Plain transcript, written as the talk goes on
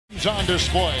is on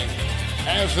display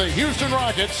as the Houston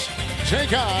Rockets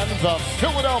take on the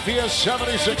Philadelphia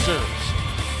 76ers.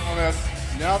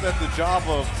 Now that the job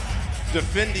of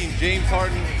defending James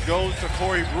Harden goes to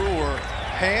Corey Brewer,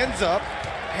 hands up,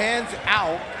 hands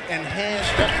out, and hands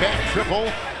step back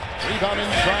triple. Rebound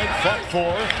inside, front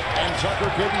four, and Tucker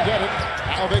couldn't get it.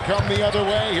 Now they come the other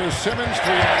way. Here's Simmons,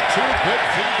 3-on-2. Good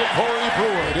feed to Corey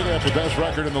Brewer. Did have the best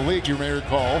record in the league, you may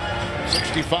recall.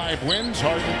 65 wins,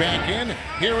 Harden back in.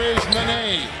 Here is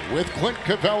Nene with Clint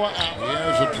Capella out. He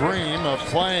has a dream of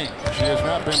playing. She has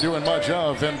not been doing much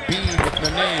of. Embiid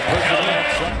with Nene pushing it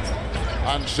outside.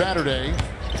 On Saturday,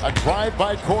 a drive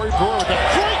by Corey Brewer with a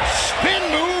great spin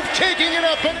move, taking it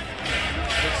up. And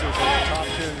Sixers are a top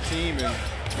 10 team in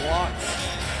blocks.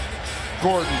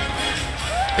 Gordon.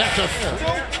 That's a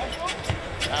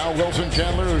now Wilson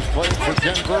Chandler, who's played for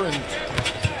Denver and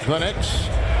the Knicks.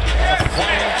 A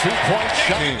flying two-point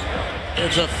shot.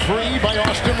 It's a three by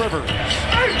Austin Rivers.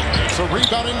 It's a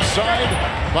rebound inside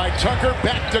by Tucker.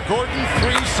 Back to Gordon.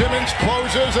 Three. Simmons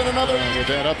closes and another. With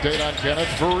that update on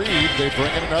Kenneth Faried, they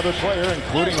bring in another player,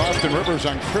 including Austin Rivers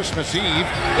on Christmas Eve.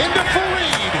 Into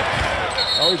Faried.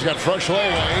 Oh, he's got fresh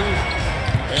layaway.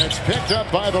 And it's picked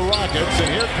up by the Rockets, and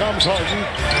here comes Harden,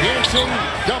 dancing,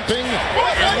 dumping,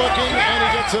 and looking, and he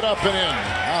gets it up and in.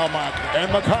 And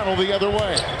McConnell the other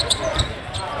way.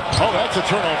 Oh, that's a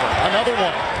turnover. Another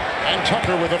one. And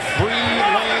Tucker with a free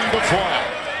lane to fly.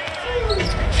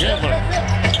 Chandler.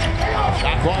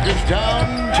 Shot clock is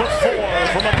down to 4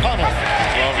 for McConnell.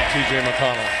 Love it, TJ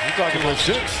McConnell. He's talking about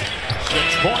 6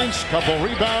 points, couple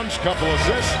rebounds, couple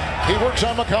assists. He works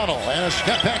on McConnell, and a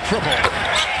step-back triple.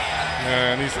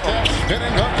 And he's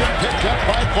spinning up and picked up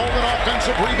by Bolden.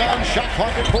 Offensive rebound, shot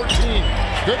clock at 14.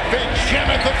 Good fake,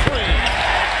 Shamet the three.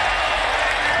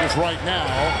 Just right now.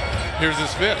 Here's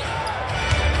his fifth.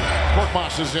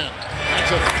 Korkmaz is in. That's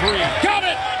a three. Got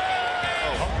it!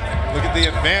 Oh, look at the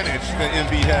advantage that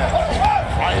Embiid has.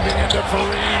 Driving into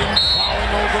Faried and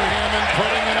plowing over him and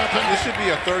putting it up. And this should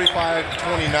be a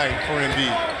 35-20 night for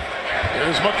Embiid.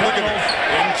 Here's McConnell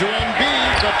into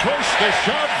Embiid, the push, the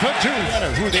shove, the two.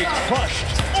 Who they crushed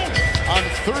on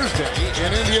Thursday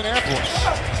in Indianapolis.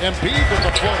 Embiid with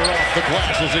the floater off the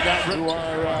glass as he got rid. You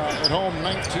are at home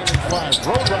 19-5.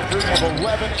 Road record of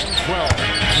 11-12.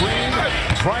 Green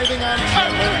driving on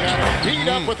Chandler. Got Embiid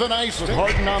up with a nice with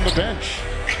Harden on the bench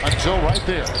until right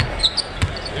there.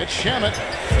 It's Shamet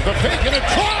with a fake and a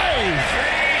drive.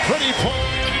 Pretty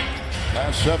play.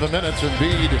 Last 7 minutes,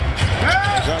 Embiid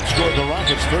has outscored the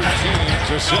Rockets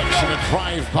 13-6 in a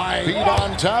drive by Embiid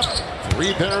on top.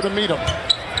 3 there to meet him.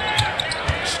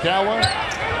 Scala,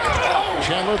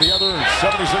 Chandler, the other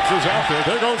 76ers out there.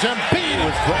 There goes Embiid, who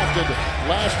was drafted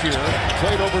last year,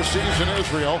 played overseas in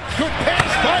Israel. Good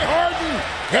pass by Harden,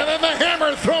 and then the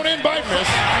hammer thrown in by Miss.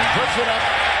 Puts it up,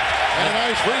 and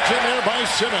a nice reach in there by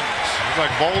Simmons. It's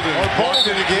like Bolden. Or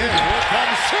Bolden again. Here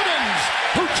comes Simmons.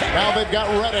 Now they've got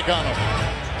Redick on him.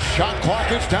 Shot clock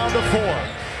is down to 4.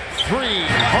 3.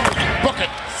 Harden, book it.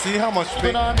 See how much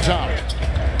spin on top.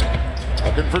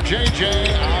 Looking for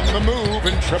JJ on the move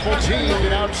and triple team.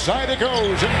 And outside it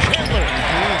goes. And Chandler.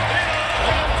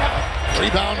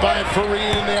 Rebound by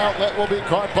Faried, and the outlet will be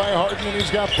caught by Harden. And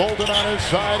he's got Bolden on his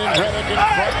side and Redick in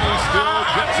front. He still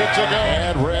gets it to go.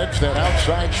 And Reg, that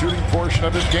outside shooting portion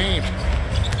of his game.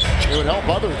 It would help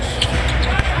others.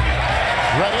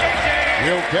 Redick,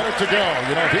 he'll get it to go.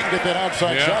 You know, if he can get that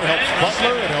outside shot, it helps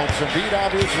Butler, it helps Embiid,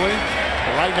 obviously.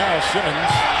 But right now,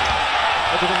 Simmons,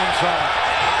 everything inside.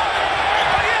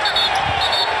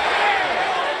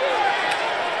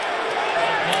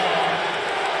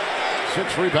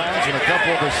 Six rebounds and a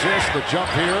couple of assists. The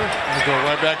jump here. We'll go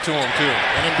right back to him, too.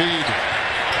 And Embiid.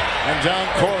 And down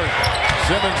court.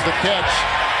 Simmons the catch.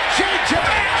 JJ!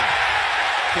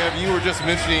 Kev, you were just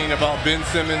mentioning about Ben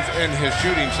Simmons and his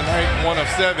shooting tonight, 1 of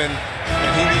 7,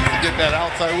 and he needs to get that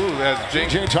outside woo. As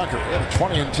J.J. Tucker had a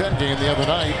 20 and 10 game the other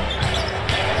night.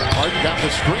 Harden got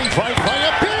the screen, tried to play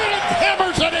a big,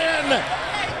 hammers it in.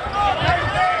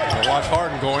 Now watch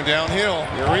Harden going downhill.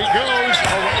 Here he goes,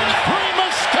 around 3,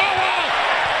 Muscala.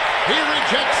 He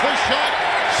rejects the shot.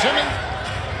 Simmons.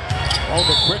 Oh,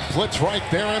 the quick blitz right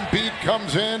there. Embiid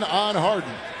comes in on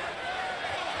Harden.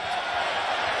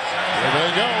 There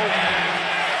they go.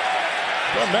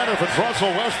 Doesn't matter if it's Russell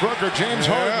Westbrook or James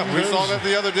Harden. We saw that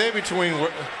the other day between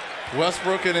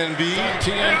Westbrook and Embiid.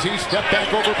 TNT step back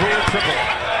over Brewer triple.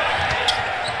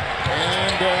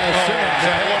 And Simmons.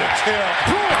 What a tip.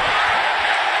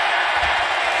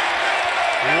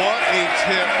 What a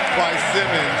tip by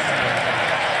Simmons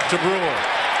to Brewer.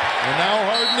 And now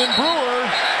Harden and Brewer.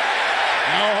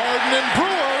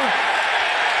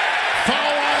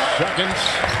 Foul on seconds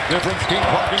difference. King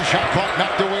Parkin shot clock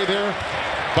knocked away there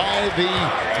by the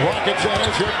Rockets.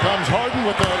 As here comes Harden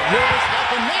with a reverse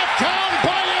and knocked down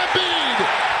by Embiid.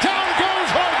 Down goes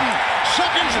Harden.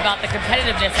 Seconds about the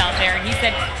competitiveness out there, and he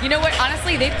said, you know what,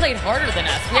 honestly, they played harder than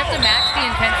us. We have to match the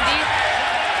intensity.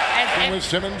 With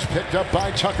Simmons picked up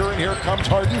by Tucker, and here comes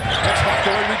Harden. That's knocked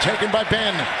away, retaken by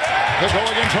Ben. He'll go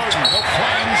against Harden. He'll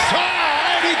fly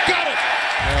inside. He got it.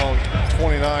 Now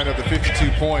 29 of the 52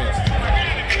 points.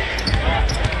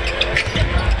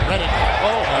 Ready.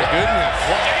 Oh my goodness.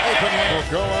 What open lane.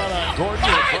 Will go out on Gordon.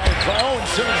 Oh, and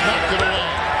Simmons knocked it away.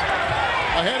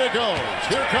 Ahead it goes.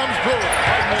 Here comes Brewer.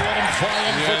 Harden will let him fly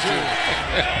in for two.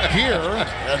 Here,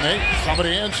 and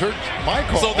somebody answered my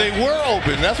call. So they were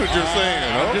open. That's what you're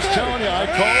saying. I'm just telling you, I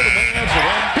called and they answered.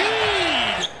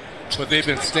 Embiid! But they've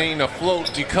been staying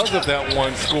afloat because of that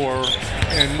one score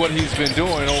and what he's been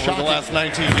doing over the last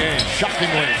 19 games.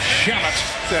 Shockingly, Shamet.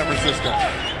 San Francisco.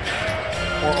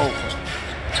 Or Oakland.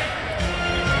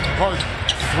 Harden,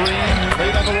 three,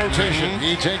 late on the rotation.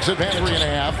 He takes advantage.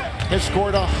 3.5. Has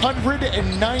scored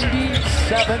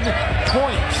 197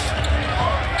 points.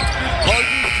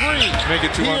 Harden, three. Make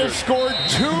it 200. He has scored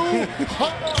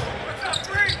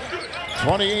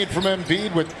 28 from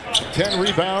Embiid with 10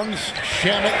 rebounds.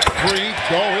 Shamet, three.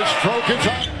 His stroke is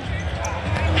up.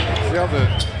 See how the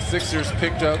Sixers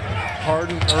picked up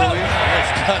Harden early?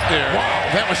 Nice cut there.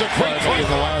 Wow, that was a quick play.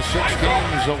 The last 6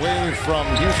 games away from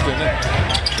Houston.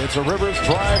 It's a Rivers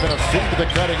drive and a feed to the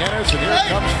cutting Ennis, and here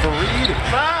comes Fareed,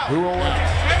 who will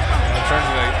in terms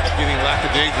of getting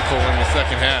lackadaisical in the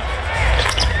second half.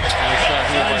 Nice shot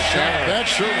here by Shamet. That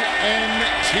should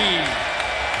NT.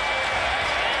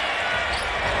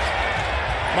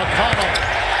 McConnell,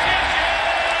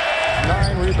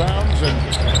 9 rebounds and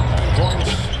 9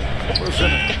 points for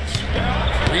Simmons.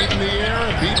 Reed in the air,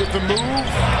 and beat with the move.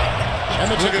 And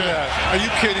look at that. Are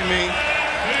you kidding me?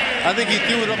 I think he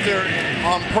threw it up there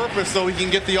on purpose so he can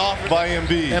get the offense by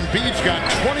Embiid. Embiid's got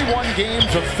 21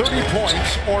 games of 30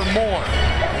 points or more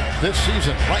this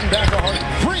season. Right back to Harden.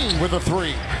 Green with a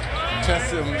 3.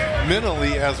 Test him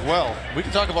mentally as well. We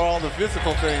can talk about all the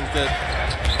physical things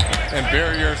and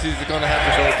barriers he's going to have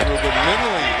to go through, but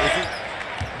mentally,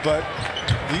 but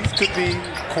these could be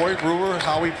Corey Brewer,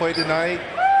 how he played tonight,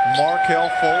 Markelle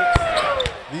Fultz.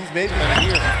 These may be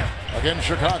here against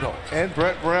Chicago. And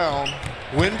Brett Brown,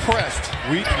 when pressed.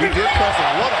 We did press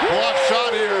him. What a block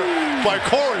shot here by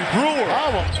Corey Brewer.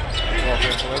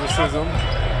 Athleticism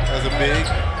as a big,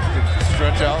 can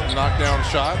stretch out and knock down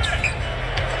shots.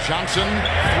 Johnson, 3.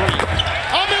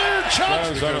 Amir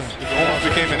Johnson. It almost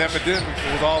became an epidemic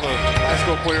with all the high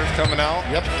school players coming out.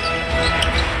 Yep.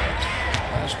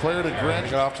 Last player to grant.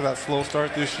 Got off to that slow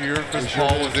start this year. Chris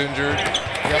Paul was injured.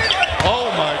 Yep.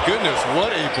 Oh my goodness,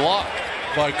 what a block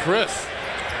by Chris.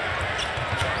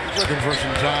 He's looking for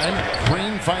some time.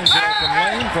 Green finds an open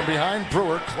lane from behind.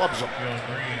 Brewer clubs him.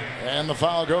 And the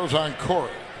foul goes on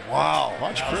Corey. Wow.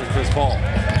 Watch Chris Paul.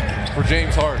 For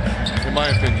James Harden, in my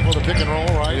opinion. Well, the pick and roll,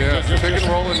 right? Yeah, the pick and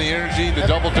roll and the energy, the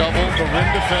double-double. The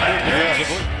rim defender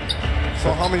defensively.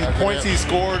 So how many points he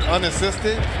scored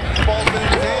unassisted? The ball's been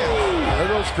in his hands. There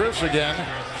goes Chris again.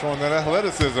 Showing that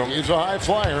athleticism. He's a high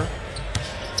flyer.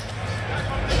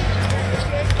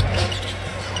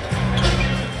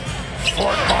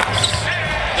 Court Moss.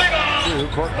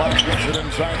 Court Moss gets it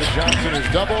inside to Johnson. Is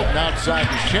doubled. And outside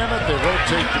to Shamet. They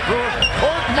rotate to Brewer.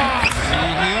 Court Moss.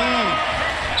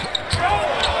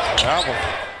 Album.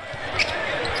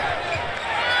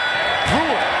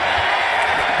 Brewer.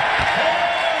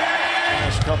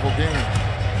 Last couple games.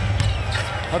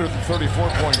 134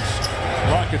 points.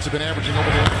 Rockets have been averaging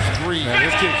over the 3. Man,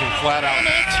 this kid can flat out.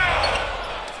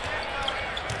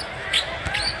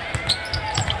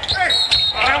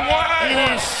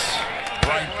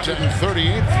 Right,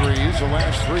 38 threes the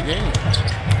last 3 games.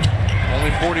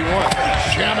 Only 41.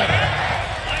 Shamet.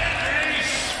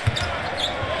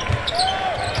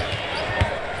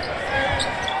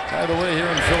 By the way, here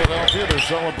in Philadelphia, they're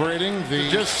celebrating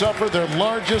just suffered their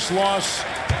largest loss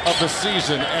of the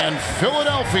season, and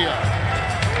Philadelphia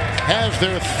has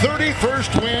their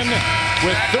 31st win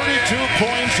with 32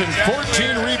 points and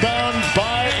 14 rebounds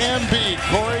by Embiid.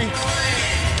 Corey,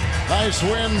 nice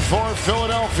win for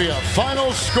Philadelphia.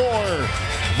 Final score,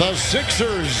 the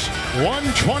Sixers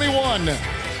 121,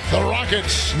 the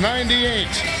Rockets 98.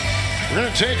 We're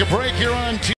going to take a break here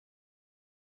on TV.